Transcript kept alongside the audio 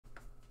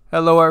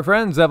Hello, our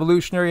friends,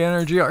 Evolutionary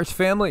Energy Arts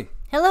family.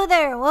 Hello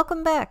there.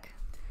 Welcome back.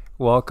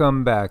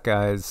 Welcome back,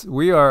 guys.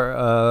 We are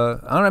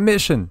on a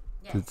mission.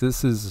 Yes.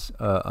 This is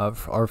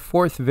our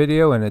fourth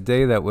video in a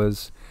day that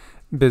was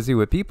busy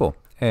with people.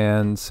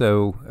 And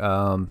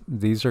so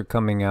these are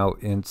coming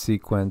out in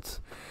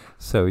sequence.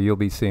 So you'll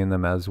be seeing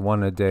them as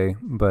one a day.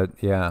 But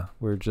yeah,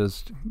 we're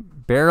just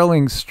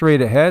barreling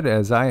straight ahead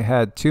as I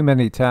had too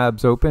many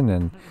tabs open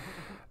and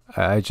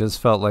I just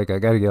felt like I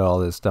got to get all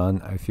this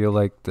done. I feel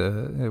like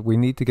we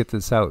need to get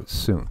this out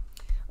soon.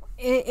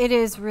 It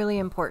is really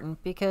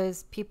important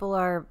because people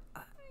are,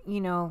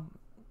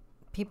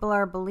 people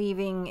are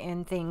believing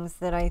in things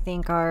that I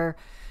think are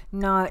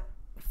not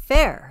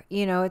fair.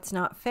 It's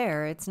not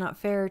fair. It's not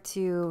fair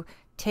to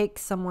take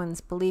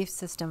someone's belief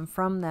system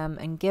from them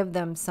and give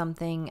them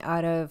something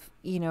out of,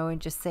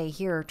 and just say,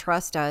 here,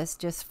 trust us,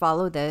 just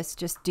follow this,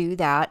 just do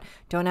that.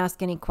 Don't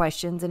ask any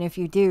questions. And if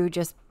you do,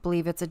 just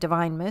believe it's a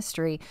divine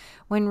mystery,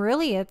 when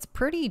really it's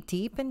pretty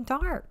deep and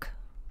dark.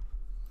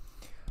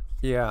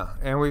 Yeah,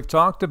 and we've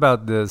talked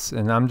about this,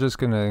 and I'm just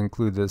going to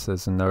include this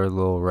as another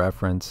little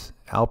reference.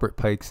 Albert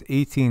Pike's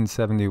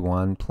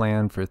 1871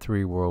 Plan for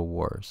 3 World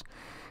Wars.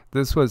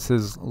 This was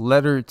his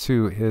letter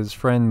to his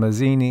friend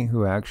Mazzini,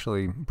 who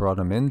actually brought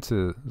him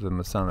into the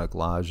Masonic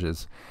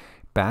lodges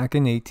back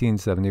in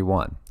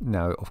 1871.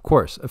 Now, of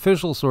course,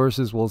 official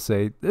sources will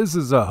say, this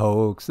is a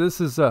hoax, this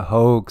is a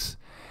hoax.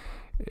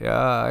 Yeah,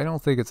 I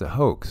don't think it's a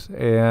hoax.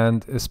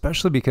 And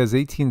especially because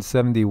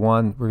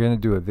 1871, we're going to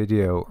do a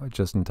video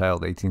just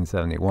entitled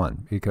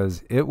 1871,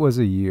 because it was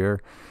a year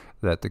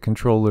that the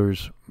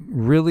controllers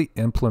really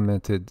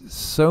implemented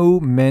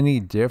so many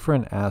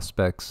different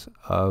aspects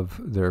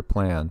of their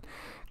plan.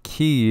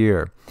 Key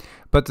year.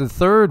 But the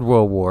Third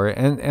World War,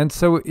 and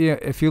so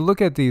if you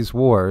look at these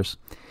wars,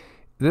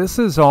 this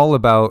is all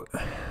about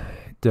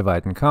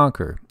divide and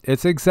conquer.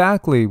 It's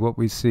exactly what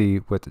we see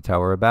with the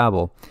Tower of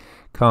Babel.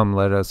 Come,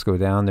 let us go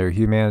down there.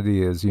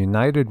 Humanity is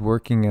united,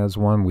 working as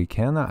one. We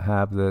cannot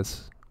have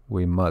this.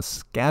 We must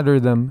scatter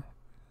them,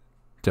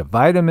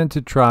 divide them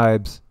into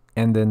tribes,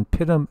 and then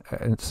pit them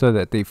so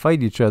that they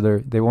fight each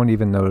other. They won't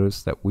even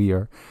notice that we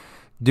are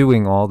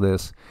doing all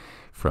this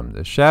from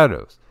the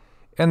shadows.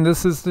 And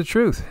this is the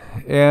truth.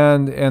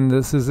 And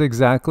this is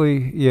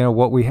exactly,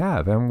 what we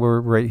have. And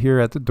we're right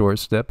here at the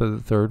doorstep of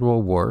the Third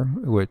World War,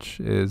 which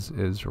is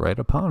right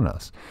upon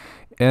us.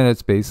 And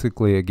it's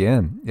basically,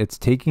 again, it's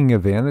taking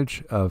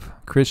advantage of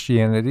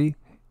Christianity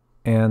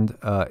and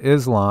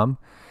Islam.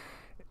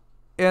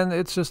 And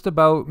it's just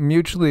about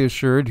mutually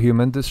assured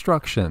human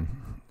destruction.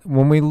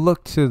 When we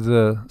look to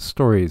the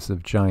stories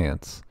of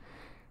giants,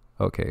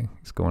 okay,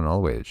 he's going all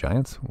the way to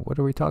giants. What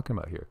are we talking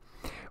about here?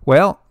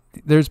 Well,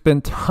 there's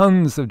been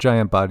tons of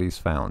giant bodies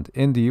found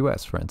in the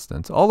U.S., for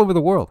instance, all over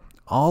the world,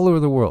 all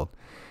over the world.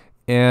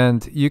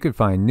 And you could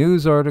find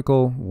news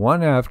article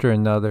one after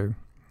another.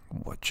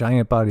 What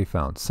giant body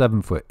found?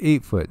 7 foot,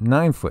 8 foot,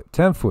 9 foot,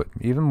 10 foot,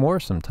 even more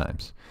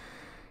sometimes.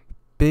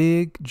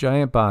 Big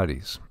giant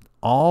bodies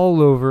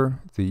all over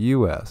the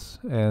U.S.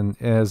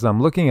 And as I'm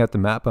looking at the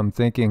map, I'm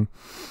thinking,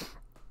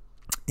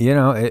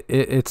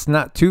 it's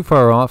not too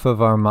far off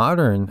of our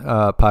modern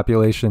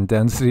population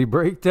density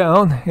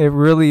breakdown. It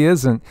really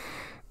isn't.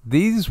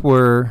 These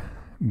were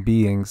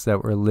beings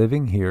that were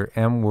living here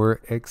and were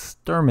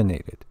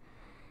exterminated.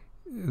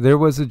 There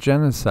was a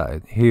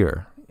genocide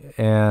here.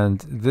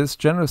 And this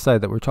genocide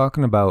that we're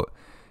talking about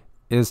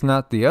is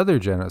not the other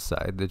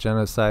genocide, the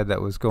genocide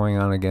that was going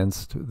on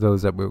against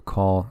those that we would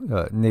call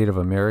Native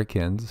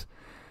Americans,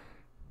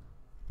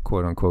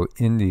 quote unquote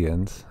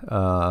Indians.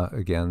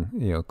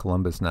 Again,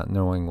 Columbus not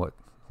knowing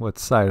what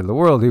side of the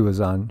world he was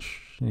on.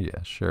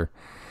 Yeah, sure.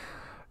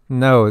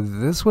 No,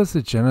 this was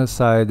a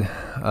genocide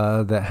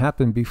that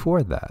happened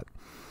before that.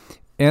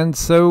 And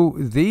so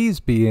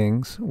these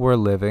beings were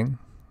living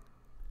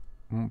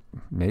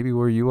maybe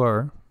where you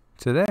are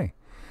today,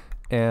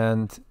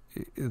 and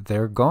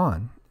they're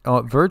gone,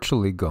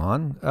 virtually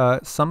gone.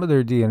 Some of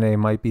their DNA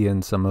might be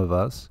in some of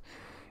us,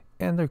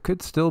 and there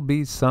could still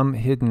be some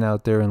hidden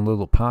out there in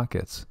little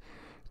pockets.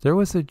 There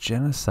was a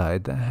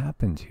genocide that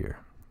happened here.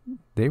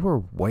 They were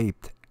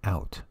wiped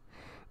out.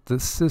 The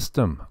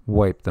system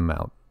wiped them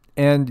out.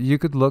 And you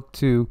could look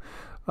to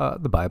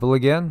the Bible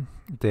again,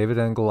 David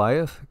and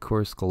Goliath. Of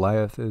course,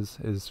 Goliath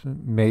is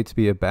made to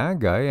be a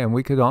bad guy, and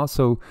we could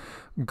also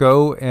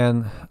go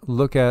and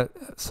look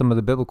at some of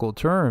the biblical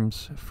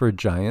terms for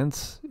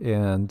giants.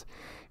 And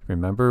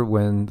remember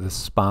when the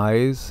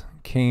spies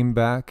came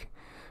back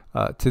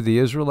to the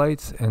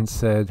Israelites and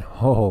said,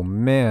 oh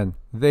man,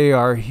 they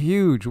are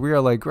huge. We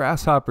are like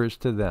grasshoppers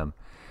to them.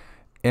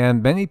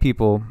 And many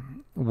people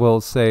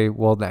will say,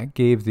 well, that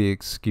gave the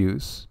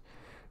excuse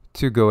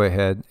to go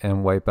ahead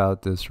and wipe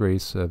out this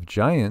race of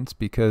giants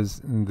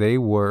because they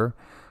were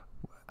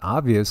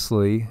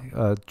obviously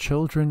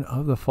children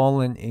of the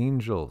fallen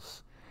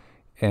angels.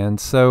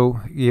 And so,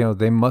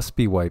 they must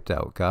be wiped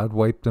out. God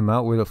wiped them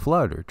out with a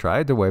flood, or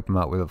tried to wipe them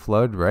out with a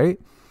flood, right?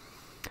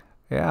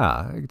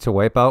 Yeah, to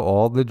wipe out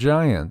all the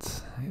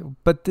giants.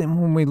 But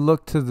then when we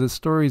look to the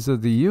stories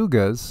of the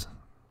Yugas,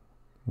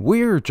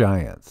 we're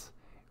giants.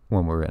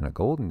 when we're in a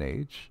golden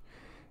age,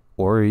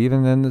 or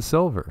even in the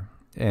silver,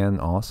 and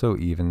also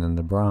even in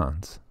the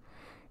bronze.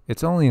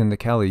 It's only in the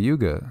Kali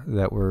Yuga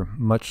that we're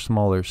much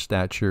smaller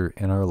stature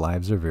and our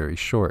lives are very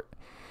short.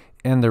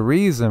 And the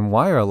reason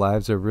why our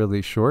lives are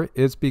really short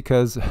is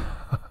because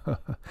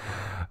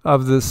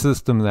of the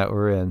system that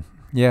we're in.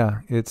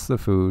 Yeah, it's the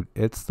food,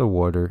 it's the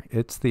water,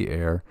 it's the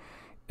air,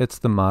 it's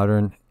the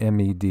modern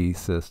MED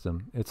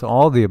system. It's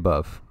all the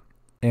above,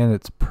 and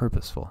it's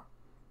purposeful.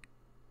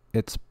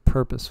 It's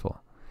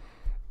purposeful.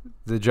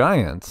 The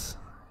giants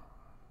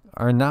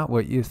are not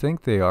what you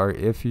think they are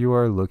if you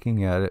are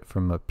looking at it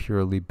from a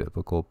purely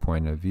biblical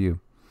point of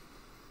view.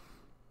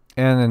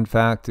 And in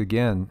fact,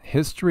 again,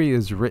 history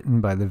is written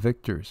by the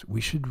victors.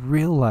 We should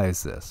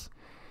realize this.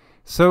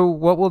 So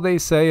what will they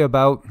say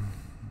about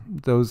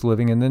those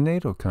living in the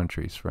NATO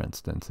countries, for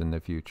instance, in the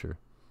future?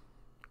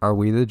 Are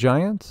we the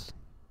giants?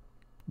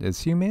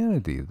 Is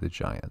humanity the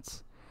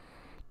giants?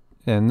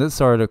 In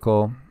this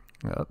article,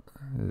 it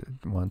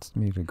wants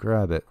me to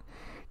grab it.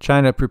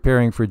 China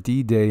preparing for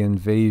D-Day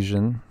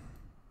invasion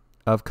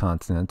of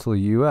continental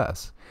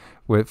U.S.,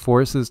 with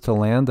forces to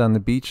land on the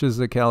beaches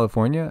of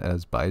California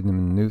as Biden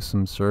and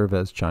Newsom serve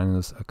as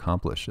China's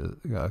accomplices.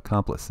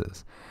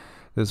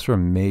 This is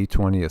from May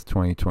 20th,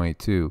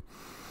 2022.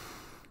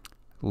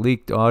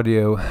 Leaked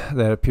audio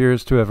that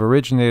appears to have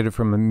originated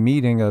from a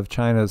meeting of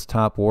China's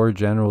top war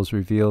generals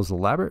reveals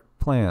elaborate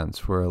plans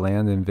for a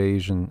land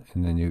invasion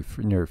in the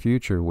near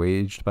future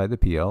waged by the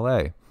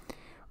PLA,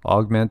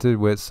 augmented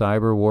with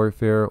cyber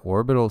warfare,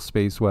 orbital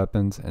space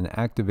weapons, and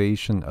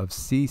activation of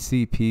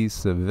CCP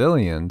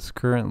civilians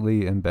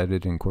currently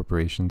embedded in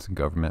corporations and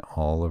government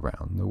all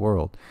around the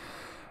world.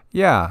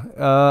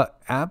 Yeah,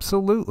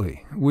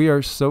 absolutely. We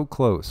are so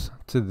close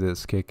to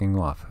this kicking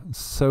off.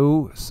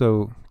 So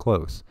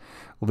close.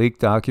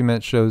 Leaked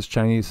document shows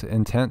Chinese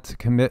intent to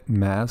commit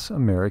mass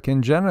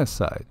American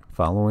genocide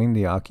following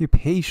the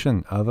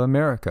occupation of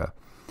America.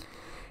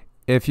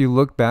 If you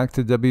look back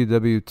to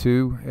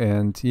WW2,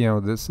 and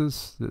this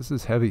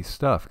is heavy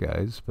stuff,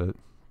 guys, but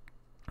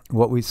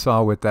what we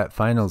saw with that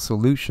final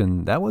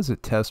solution, that was a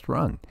test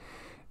run,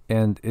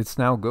 and it's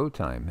now go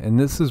time. And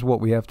this is what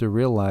we have to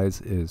realize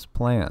is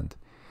planned.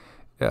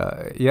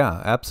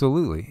 Yeah,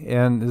 absolutely.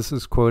 And this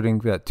is quoting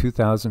that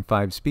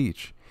 2005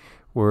 speech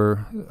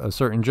where a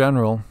certain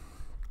general,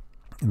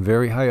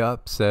 very high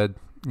up, said,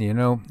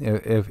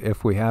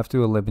 if we have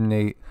to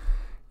eliminate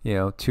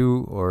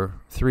 200 or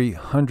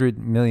 300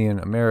 million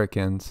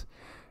Americans,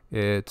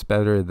 it's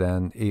better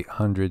than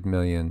 800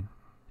 million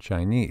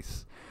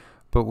Chinese.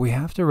 But we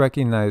have to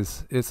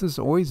recognize this has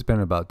always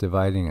been about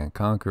dividing and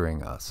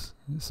conquering us.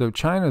 So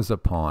China's a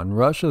pawn,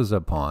 Russia's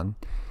a pawn,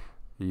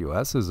 the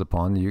US is a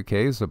pawn, the UK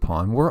is a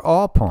pawn. We're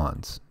all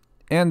pawns.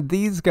 And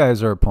these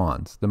guys are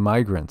pawns. The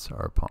migrants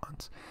are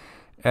pawns.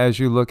 As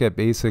you look at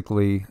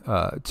basically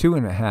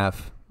 2.5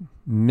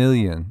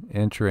 million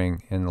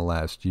entering in the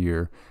last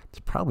year,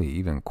 it's probably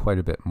even quite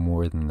a bit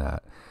more than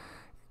that.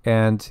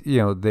 And,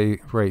 they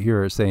right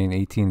here are saying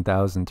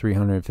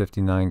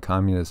 18,359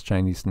 communist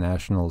Chinese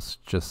nationals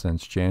just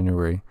since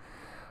January.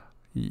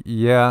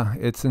 Yeah,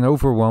 it's an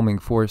overwhelming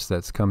force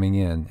that's coming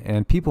in,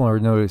 and people are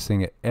noticing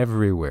it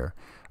everywhere.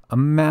 A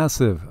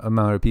massive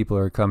amount of people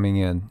are coming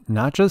in,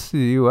 not just to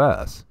the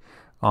U.S.,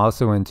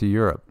 also into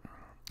Europe.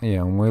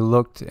 And we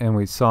looked and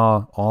we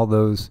saw all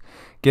those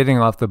getting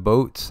off the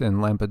boats in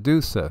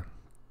Lampedusa.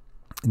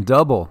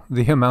 Double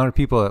the amount of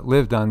people that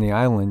lived on the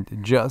island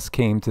just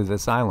came to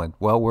this island.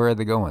 Well, where are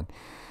they going?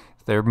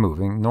 They're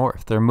moving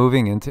north. They're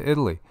moving into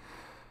Italy.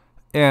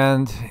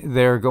 And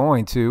they're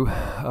going to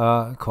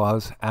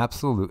cause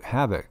absolute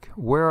havoc.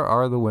 Where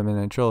are the women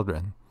and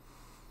children?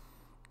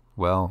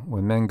 Well,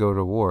 when men go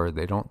to war,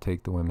 they don't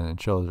take the women and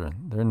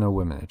children. There are no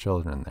women and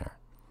children there.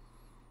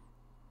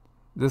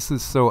 This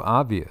is so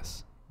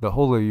obvious. The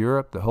whole of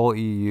Europe, the whole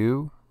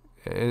EU,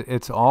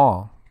 it's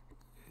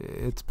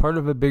part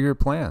of a bigger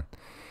plan.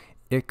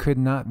 It could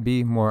not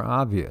be more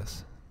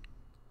obvious.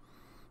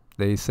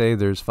 They say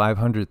there's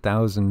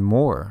 500,000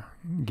 more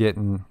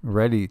getting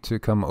ready to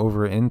come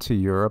over into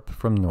Europe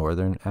from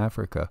northern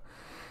Africa.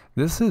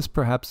 This is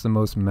perhaps the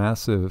most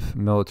massive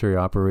military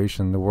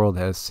operation the world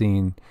has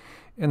seen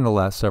in the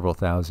last several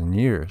thousand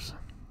years.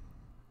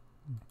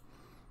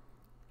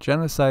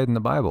 Genocide in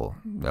the Bible.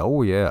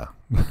 Oh, yeah.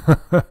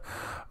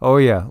 Oh,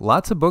 yeah.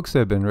 Lots of books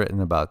have been written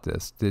about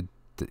this. Did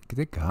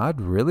God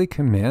really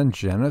command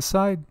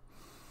genocide?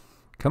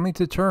 Coming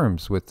to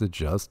terms with the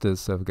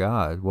justice of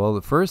God. Well,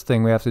 the first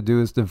thing we have to do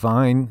is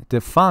define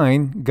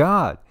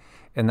God.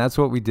 And that's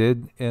what we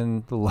did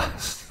in the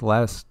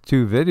last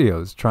two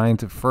videos, trying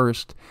to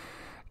first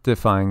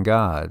define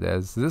God,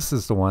 as this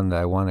is the one that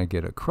I want to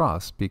get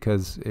across,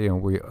 because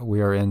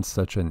we are in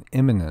such an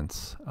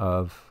imminence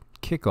of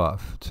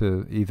kickoff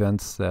to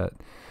events that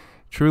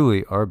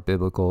truly are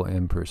biblical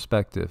in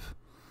perspective.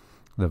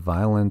 The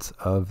violence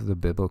of the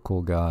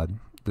biblical God,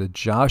 the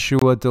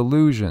Joshua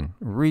delusion,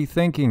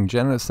 rethinking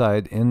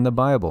genocide in the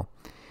Bible.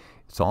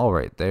 It's all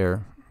right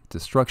there.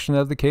 Destruction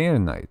of the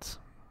Cannanites.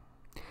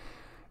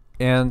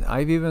 And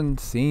I've even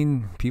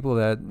seen people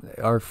that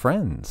are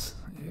friends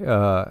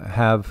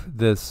have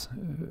this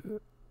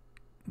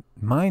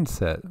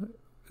mindset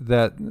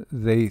that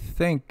they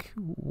think,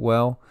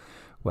 well,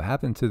 what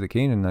happened to the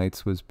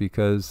Canaanites was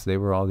because they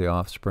were all the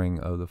offspring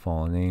of the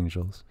fallen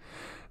angels.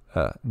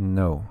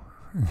 No.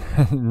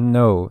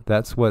 No,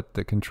 that's what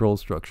the control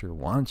structure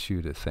wants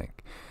you to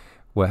think.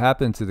 What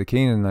happened to the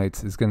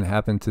Canaanites is going to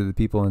happen to the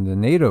people in the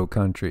NATO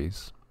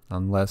countries,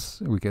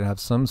 unless we could have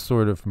some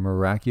sort of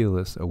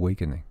miraculous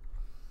awakening.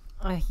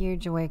 A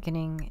huge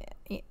awakening.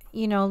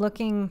 You know,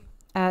 looking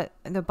at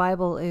the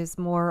Bible is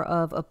more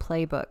of a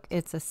playbook.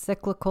 It's a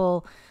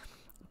cyclical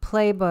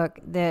playbook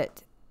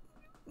that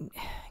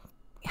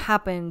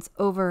happens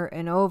over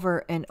and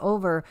over and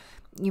over.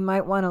 You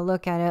might want to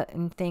look at it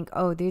and think,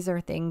 oh, these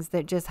are things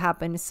that just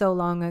happened so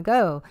long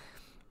ago.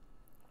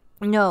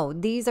 No,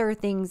 these are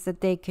things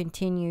that they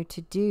continue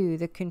to do.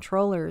 The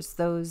controllers,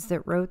 those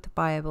that wrote the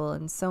Bible,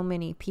 and so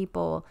many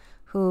people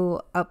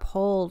who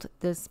uphold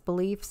this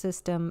belief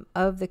system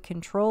of the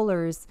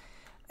controllers,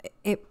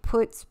 it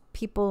puts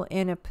people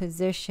in a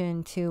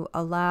position to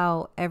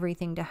allow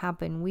everything to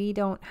happen. We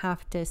don't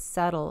have to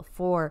settle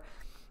for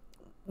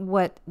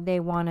what they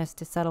want us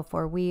to settle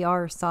for. We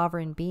are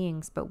sovereign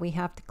beings, but we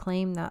have to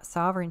claim that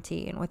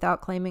sovereignty. And without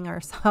claiming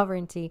our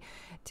sovereignty,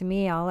 to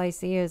me, all I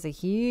see is a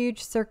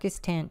huge circus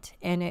tent,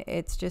 and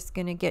it's just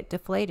going to get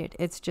deflated.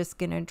 It's just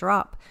going to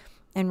drop.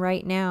 And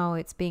right now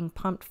it's being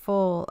pumped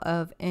full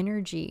of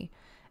energy,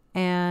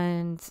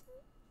 and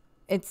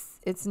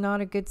it's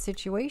not a good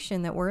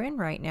situation that we're in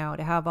right now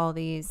to have all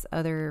these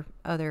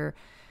other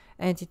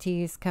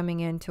entities coming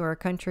into our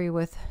country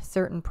with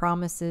certain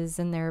promises,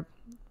 and they're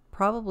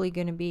probably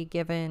going to be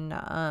given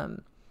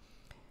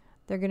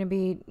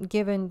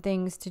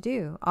things to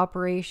do,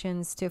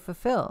 operations to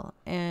fulfill.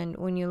 And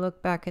when you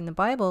look back in the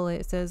Bible,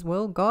 it says,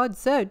 well, God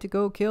said to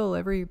go kill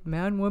every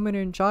man, woman,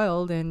 and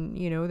child, and,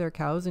 you know, their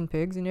cows and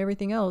pigs and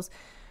everything else.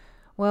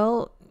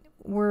 Well,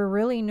 we're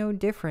really no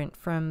different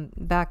from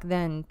back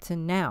then to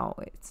now.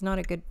 It's not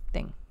a good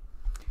thing.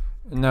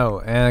 No,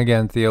 and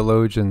again,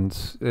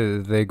 theologians,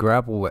 they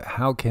grapple with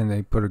how can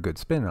they put a good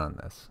spin on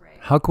this? Right.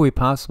 How can we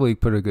possibly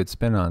put a good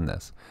spin on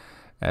this?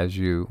 As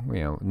you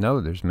know,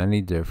 there's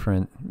many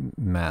different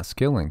mass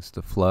killings.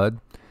 The flood,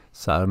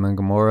 Sodom and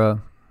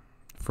Gomorrah,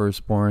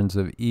 firstborns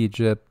of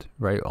Egypt,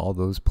 right? All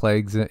those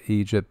plagues in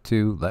Egypt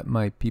too. Let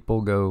my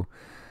people go.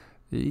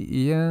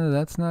 Yeah,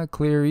 that's not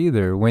clear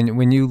either.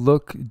 When you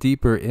look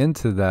deeper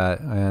into that,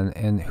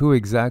 and who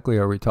exactly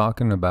are we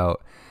talking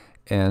about?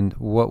 And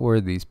what were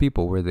these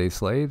people? Were they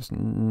slaves?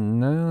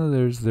 No,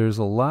 there's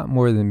a lot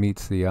more than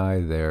meets the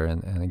eye there.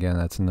 And again,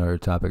 that's another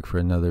topic for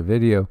another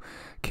video.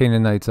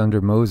 Canaanites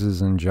under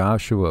Moses and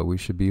Joshua, we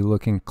should be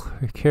looking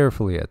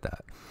carefully at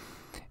that.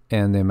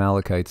 And the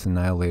Amalekites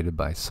annihilated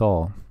by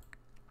Saul.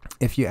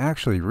 If you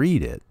actually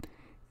read it,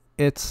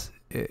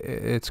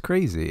 it's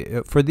crazy.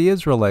 For the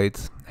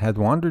Israelites had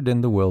wandered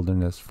in the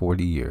wilderness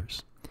 40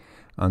 years,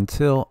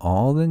 until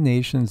all the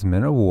nations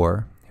men of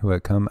war who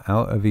had come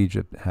out of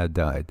Egypt had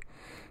died,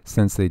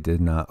 since they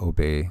did not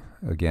obey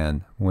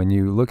again. When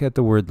you look at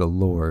the word the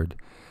Lord,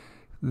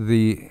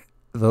 the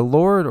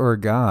Lord or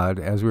God,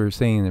 as we were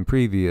saying in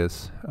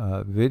previous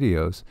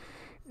videos,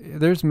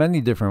 there's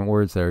many different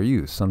words that are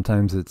used.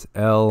 Sometimes it's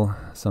El,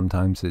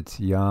 sometimes it's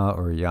Yah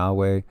or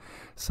Yahweh,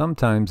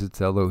 sometimes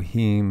it's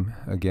Elohim,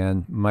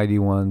 again, mighty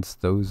ones,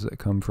 those that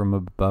come from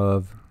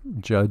above,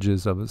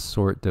 judges of a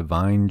sort,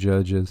 divine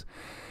judges.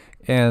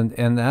 And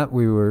that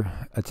we were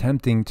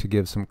attempting to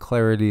give some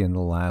clarity in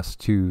the last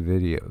two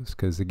videos,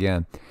 because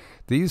again,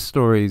 these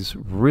stories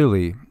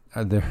really,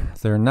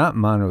 they're not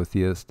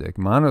monotheistic.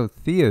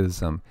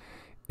 Monotheism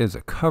is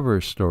a cover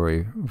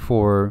story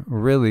for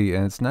really,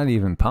 and it's not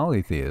even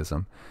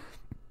polytheism.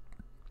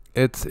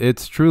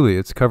 It's truly,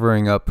 it's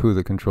covering up who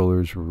the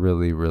controllers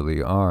really,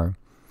 really are.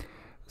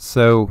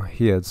 So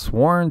he had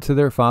sworn to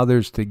their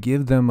fathers to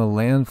give them a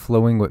land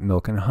flowing with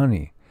milk and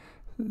honey.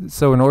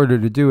 So in order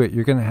to do it,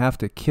 you're going to have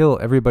to kill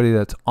everybody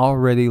that's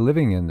already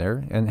living in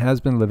there and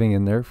has been living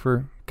in there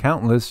for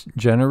countless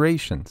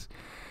generations.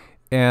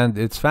 And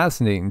it's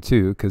fascinating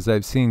too, because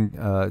I've seen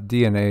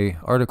DNA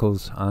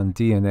articles on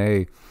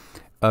DNA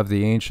of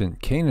the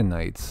ancient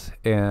Canaanites,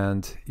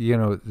 and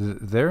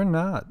they're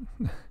not,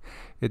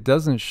 it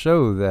doesn't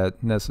show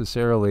that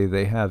necessarily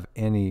they have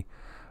any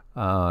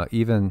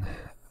even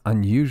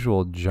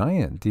unusual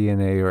giant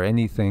DNA or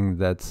anything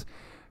that's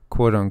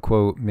quote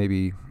unquote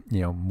maybe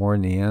more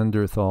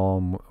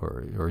Neanderthal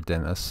or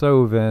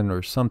Denisovan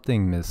or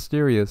something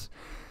mysterious.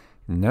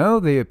 No,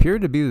 they appear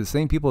to be the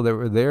same people that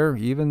were there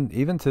even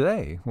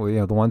today.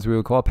 Well, the ones we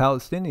would call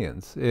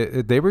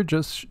Palestinians. They were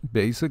just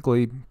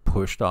basically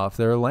pushed off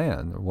their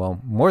land.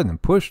 Well, more than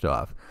pushed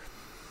off.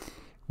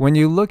 When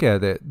you look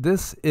at it,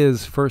 this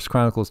is 1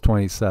 Chronicles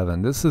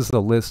 27. This is a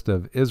list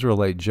of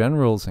Israelite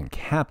generals and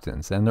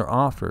captains and their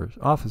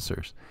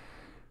officers.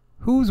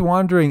 Who's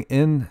wandering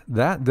in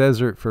that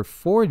desert for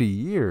 40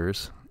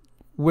 years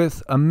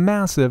with a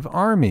massive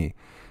army?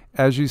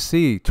 As you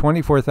see,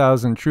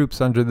 24,000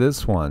 troops under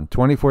this one,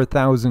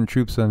 24,000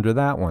 troops under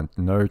that one,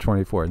 another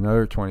 24,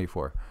 another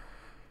 24.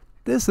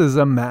 This is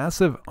a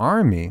massive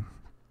army.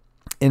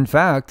 In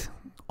fact,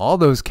 all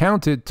those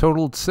counted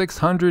totaled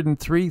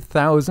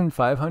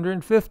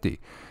 603,550.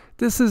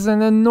 This is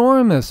an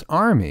enormous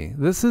army.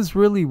 This is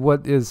really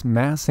what is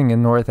massing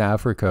in North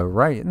Africa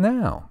right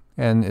now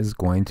and is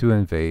going to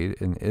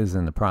invade and is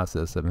in the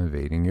process of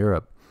invading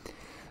Europe.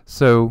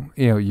 So,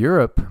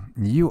 Europe,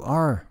 you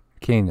are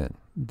Canaan.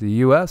 The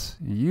U.S.,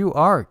 you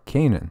are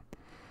Canaan.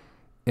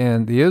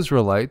 And the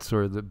Israelites,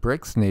 or the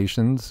BRICS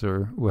nations,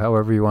 or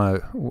however you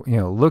want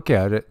to look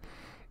at it,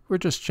 we're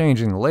just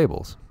changing the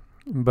labels.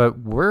 But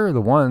we're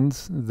the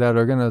ones that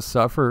are going to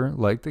suffer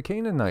like the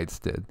Cannanites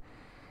did.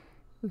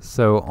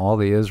 So all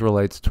the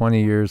Israelites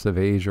 20 years of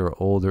age or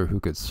older who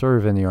could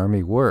serve in the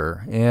army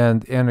were.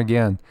 And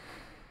again,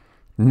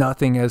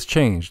 nothing has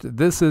changed.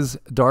 This is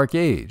Dark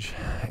Age.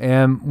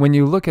 And when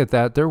you look at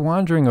that, they're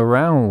wandering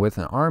around with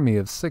an army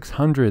of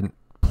 600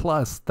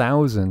 plus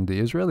thousand. The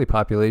Israeli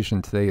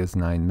population today is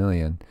 9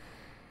 million.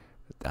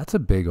 That's a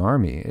big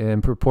army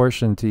in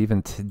proportion to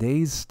even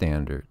today's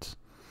standards.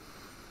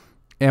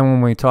 And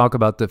when we talk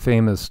about the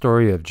famous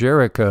story of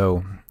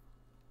Jericho,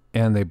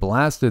 and they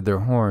blasted their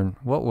horn,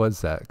 what was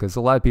that? Because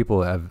a lot of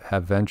people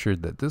have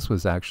ventured that this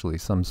was actually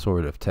some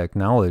sort of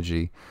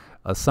technology,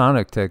 a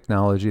sonic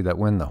technology, that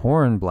when the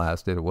horn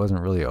blasted, it wasn't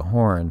really a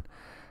horn.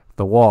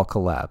 The wall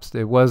collapsed.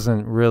 It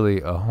wasn't really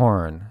a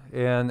horn.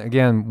 And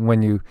again,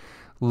 when you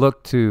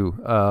look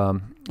to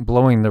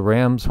blowing the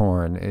ram's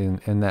horn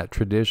in that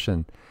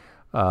tradition,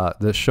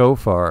 the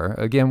shofar,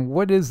 again,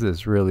 what is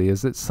this really?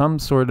 Is it some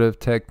sort of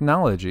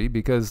technology?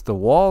 Because the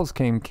walls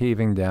came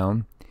caving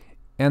down,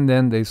 and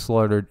then they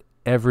slaughtered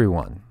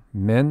everyone.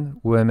 Men,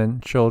 women,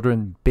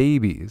 children,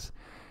 babies,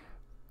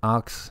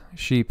 ox,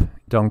 sheep,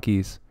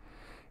 donkeys.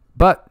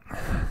 But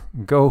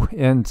go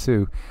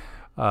into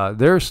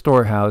their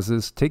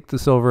storehouses, take the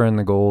silver and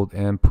the gold,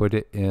 and put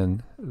it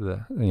in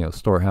the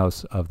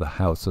storehouse of the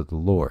house of the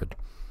Lord.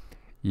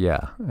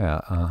 Yeah.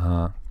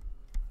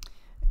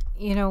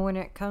 When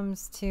it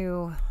comes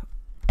to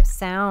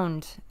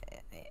sound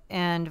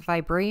and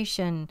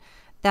vibration,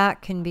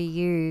 that can be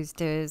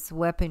used as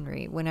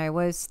weaponry. When I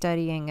was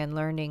studying and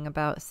learning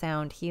about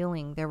sound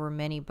healing, there were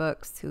many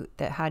books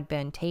that had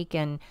been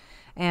taken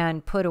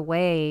and put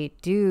away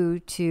due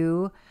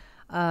to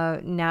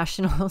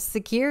national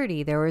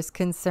security. There was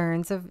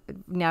concerns of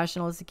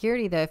national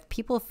security that if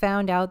people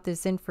found out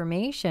this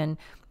information,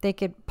 they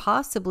could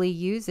possibly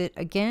use it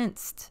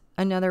against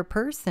another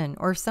person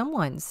or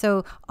someone.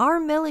 So our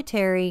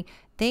military,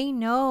 they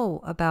know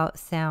about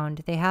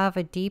sound. They have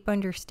a deep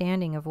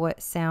understanding of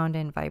what sound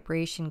and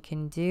vibration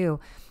can do.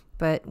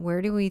 But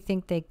where do we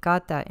think they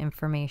got that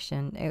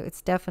information?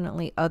 It's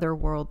definitely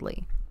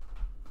otherworldly.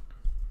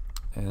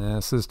 And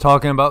this is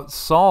talking about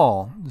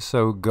Saul.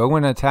 So go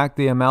and attack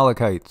the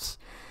Amalekites.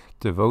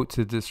 Devote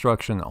to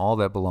destruction all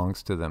that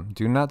belongs to them.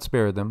 Do not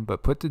spare them,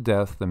 but put to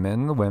death the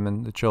men, the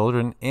women, the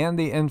children, and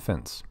the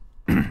infants.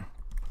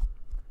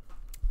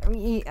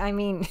 I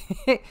mean,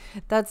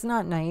 that's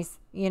not nice.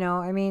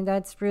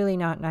 That's really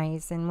not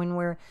nice. And when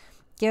we're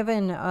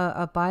given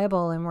a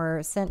Bible and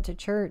we're sent to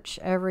church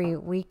every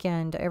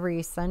weekend,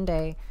 every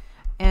Sunday,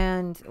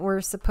 and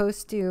we're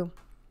supposed to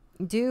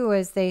do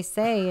as they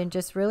say and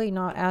just really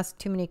not ask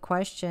too many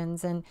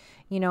questions. And,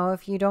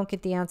 if you don't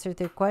get the answer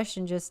to the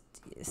question, just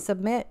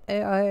submit.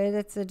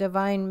 It's a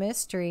divine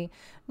mystery.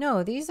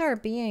 No, these are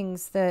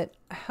beings that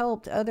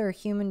helped other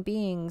human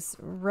beings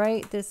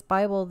write this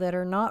Bible that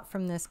are not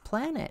from this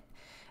planet.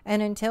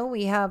 And until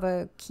we have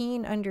a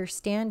keen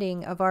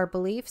understanding of our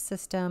belief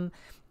system,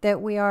 that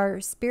we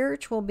are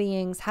spiritual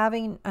beings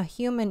having a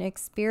human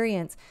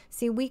experience.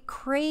 See, we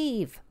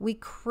crave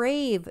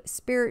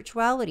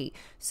spirituality.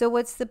 So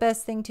what's the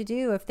best thing to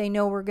do if they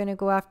know we're going to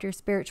go after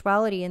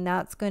spirituality and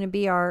that's going to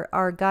be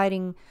our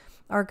guiding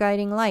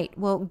light?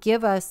 Well,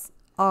 give us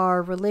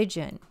our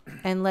religion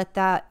and let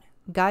that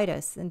guide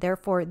us. And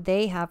therefore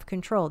they have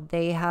control.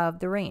 They have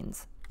the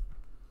reins.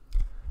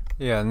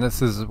 Yeah, and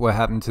this is what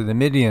happened to the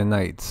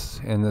Midianites,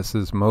 and this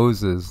is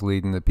Moses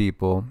leading the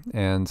people,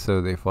 and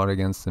so they fought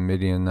against the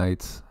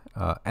Midianites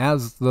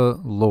as the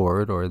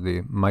Lord, or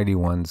the mighty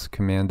ones,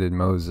 commanded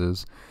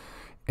Moses,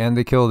 and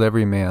they killed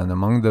every man.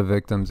 Among the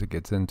victims, it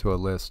gets into a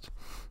list.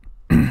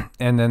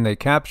 And then they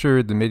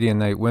captured the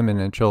Midianite women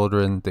and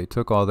children. They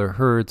took all their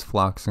herds,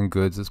 flocks, and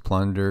goods as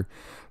plunder.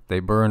 They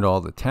burned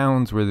all the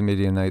towns where the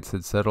Midianites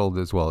had settled,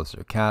 as well as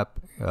their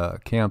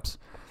camps.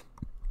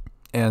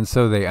 And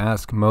so they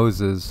asked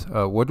Moses,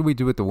 what do we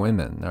do with the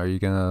women? Are you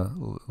going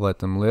to let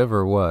them live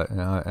or what?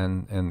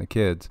 And the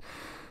kids.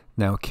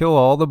 Now kill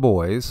all the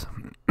boys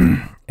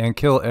and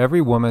kill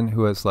every woman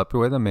who has slept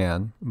with a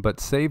man, but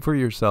save for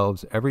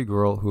yourselves every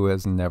girl who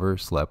has never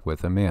slept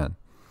with a man.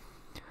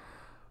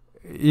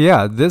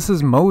 Yeah, this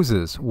is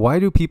Moses. Why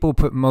do people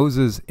put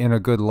Moses in a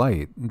good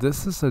light?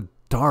 This is a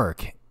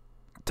dark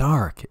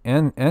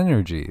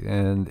energy,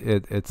 and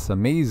it's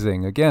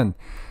amazing. Again,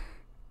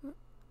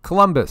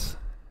 Columbus.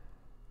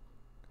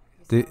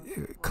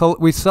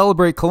 We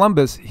celebrate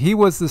Columbus. He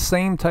was the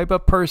same type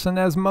of person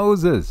as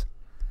Moses.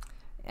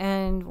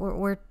 And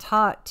we're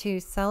taught to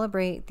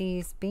celebrate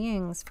these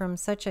beings from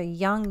such a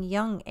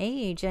young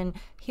age. And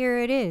here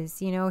it is,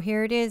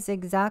 here it is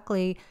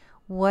exactly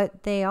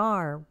what they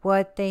are,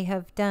 what they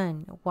have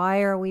done.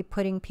 Why are we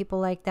putting people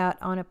like that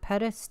on a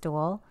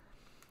pedestal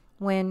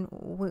when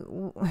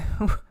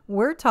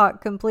we're taught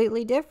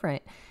completely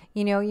different?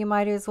 You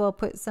might as well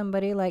put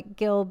somebody like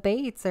Gil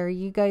Bates, or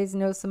you guys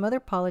know some other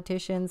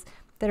politicians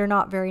that are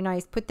not very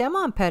nice, put them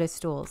on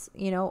pedestals,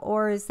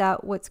 or is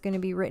that what's going to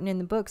be written in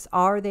the books?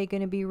 Are they going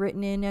to be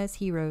written in as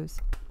heroes?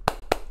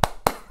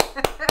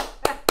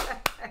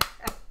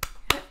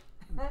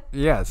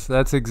 Yes,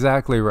 that's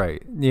exactly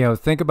right.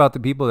 Think about the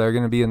people that are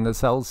going to be in the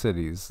cell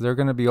cities. They're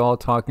going to be all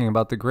talking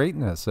about the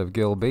greatness of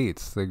Gil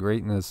Bates, the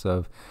greatness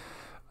of,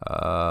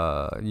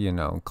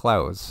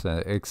 Klaus,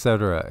 et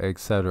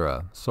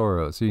cetera,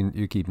 Soros.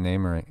 You keep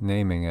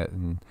naming it,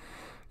 and,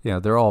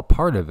 they're all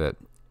part of it.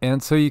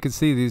 And so you can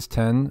see these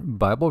 10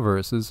 Bible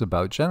verses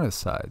about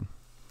genocide.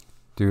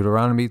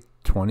 Deuteronomy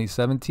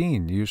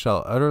 20:17, you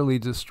shall utterly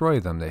destroy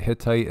them, the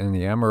Hittite and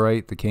the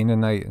Amorite, the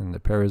Canaanite and the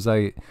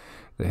Perizzite,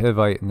 the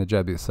Hivite and the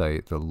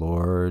Jebusite. The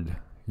Lord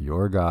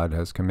your God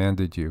has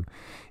commanded you.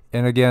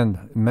 And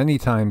again, many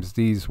times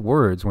these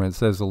words, when it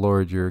says the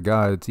Lord your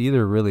God, it's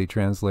either really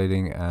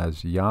translating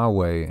as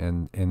Yahweh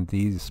in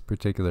these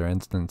particular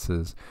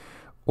instances,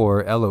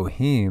 or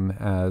Elohim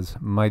as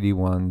mighty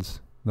ones,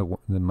 the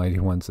mighty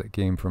ones that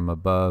came from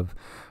above.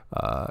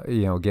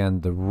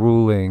 Again, the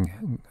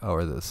ruling,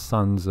 or the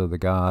sons of the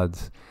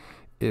gods.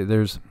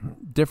 There's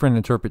different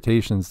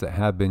interpretations that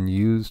have been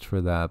used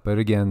for that, but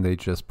again, they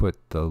just put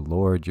the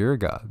Lord your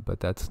God. But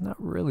that's not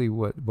really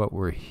what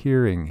we're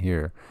hearing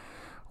here.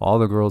 All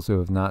the girls who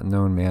have not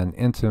known man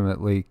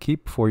intimately,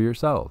 keep for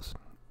yourselves.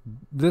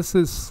 This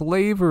is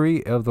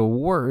slavery of the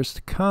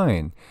worst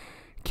kind.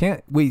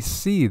 Can't we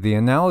see the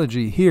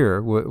analogy here,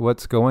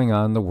 what's going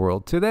on in the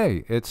world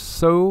today? It's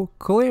so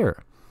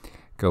clear.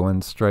 Go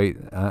and straight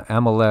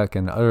Amalek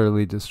and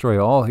utterly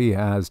destroy all he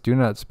has. Do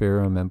not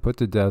spare him, and put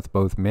to death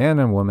both man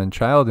and woman,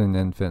 child and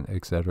infant,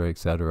 etc.,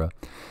 etc.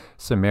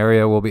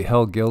 Samaria will be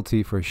held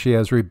guilty, for she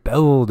has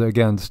rebelled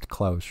against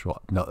Klaus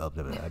Schwab. No,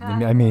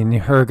 I mean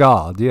her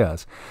God,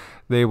 yes.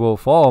 They will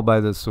fall by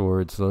the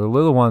swords. Their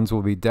little ones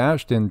will be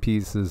dashed in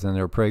pieces, and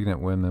their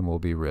pregnant women will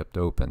be ripped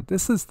open.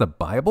 This is the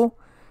Bible?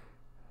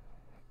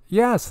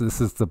 Yes,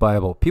 this is the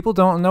Bible. People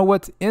don't know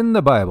what's in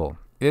the Bible.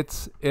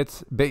 It's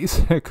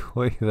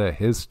basically the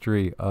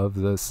history of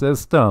the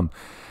system.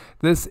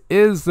 This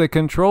is the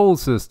control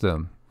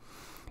system.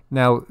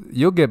 Now,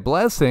 you'll get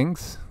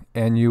blessings,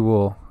 and you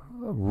will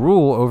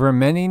rule over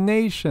many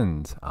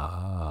nations.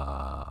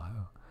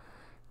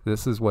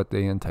 This is what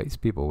they entice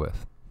people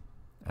with.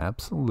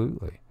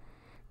 Absolutely.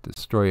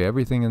 Destroy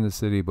everything in the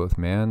city, both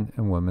man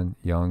and woman,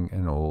 young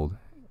and old,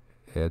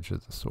 edge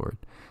of the sword.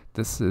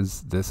 This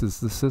is the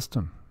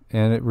system.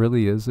 And it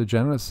really is a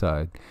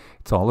genocide.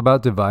 It's all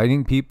about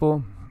dividing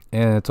people,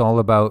 and it's all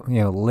about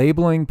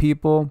labeling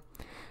people,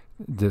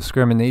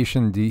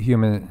 discrimination,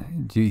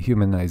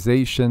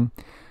 dehumanization,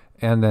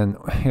 and then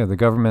the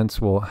governments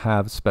will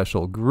have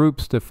special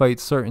groups to fight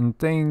certain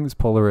things: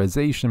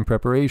 polarization,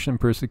 preparation,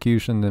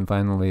 persecution, and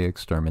finally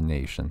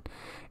extermination,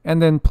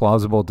 and then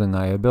plausible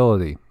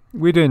deniability.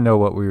 We didn't know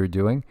what we were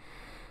doing.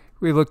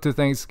 We look to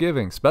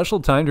Thanksgiving, special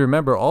time to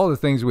remember all the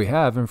things we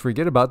have and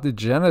forget about the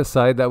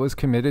genocide that was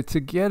committed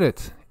to get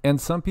it. And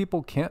some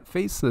people can't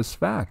face this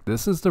fact.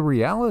 This is the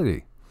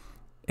reality.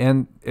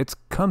 And it's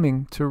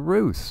coming to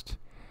roost.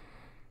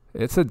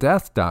 It's a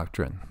death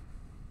doctrine.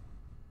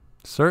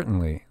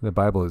 Certainly, the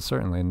Bible is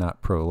certainly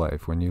not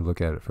pro-life when you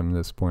look at it from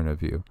this point of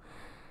view.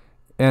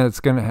 And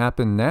it's going to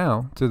happen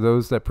now to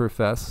those that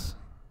profess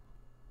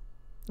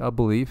a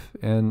belief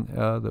in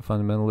the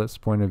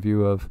fundamentalist point of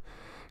view of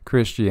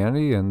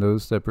Christianity, and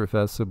those that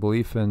profess a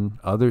belief in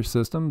other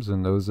systems,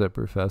 and those that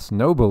profess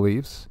no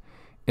beliefs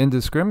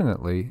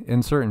indiscriminately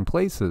in certain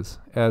places,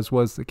 as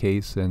was the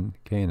case in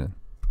Canaan.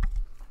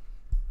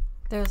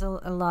 There's a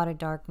lot of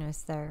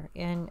darkness there,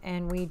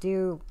 and we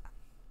do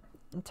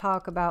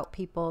talk about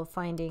people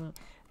finding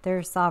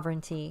their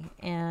sovereignty,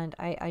 and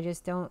I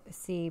just don't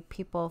see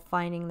people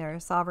finding their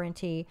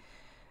sovereignty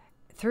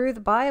through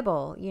the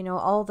Bible,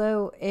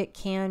 although it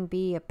can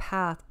be a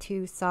path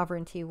to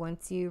sovereignty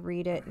once you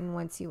read it, and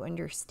once you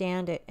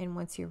understand it, and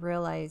once you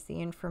realize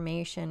the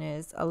information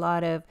is a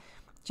lot of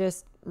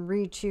just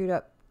re-chewed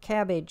up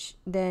cabbage,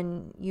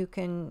 then you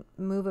can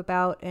move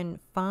about and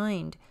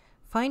find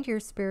your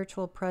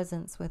spiritual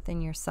presence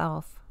within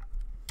yourself.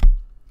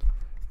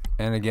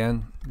 And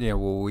again,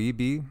 will we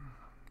be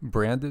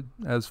branded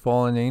as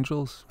fallen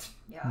angels?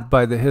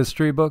 By the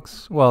history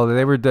books? Well,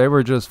 they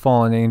were just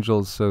fallen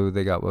angels, so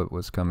they got what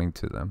was coming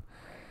to them.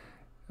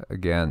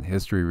 Again,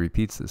 history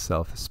repeats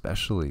itself,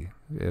 especially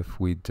if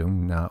we do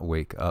not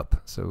wake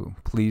up. So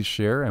please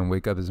share and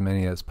wake up as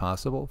many as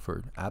possible,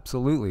 for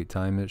absolutely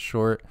time is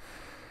short.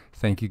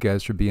 Thank you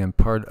guys for being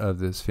part of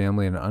this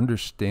family and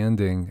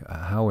understanding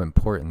how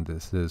important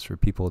this is for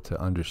people to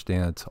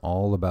understand. It's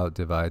all about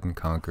divide and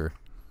conquer.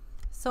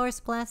 Source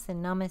bless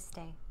and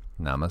namaste.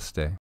 Namaste.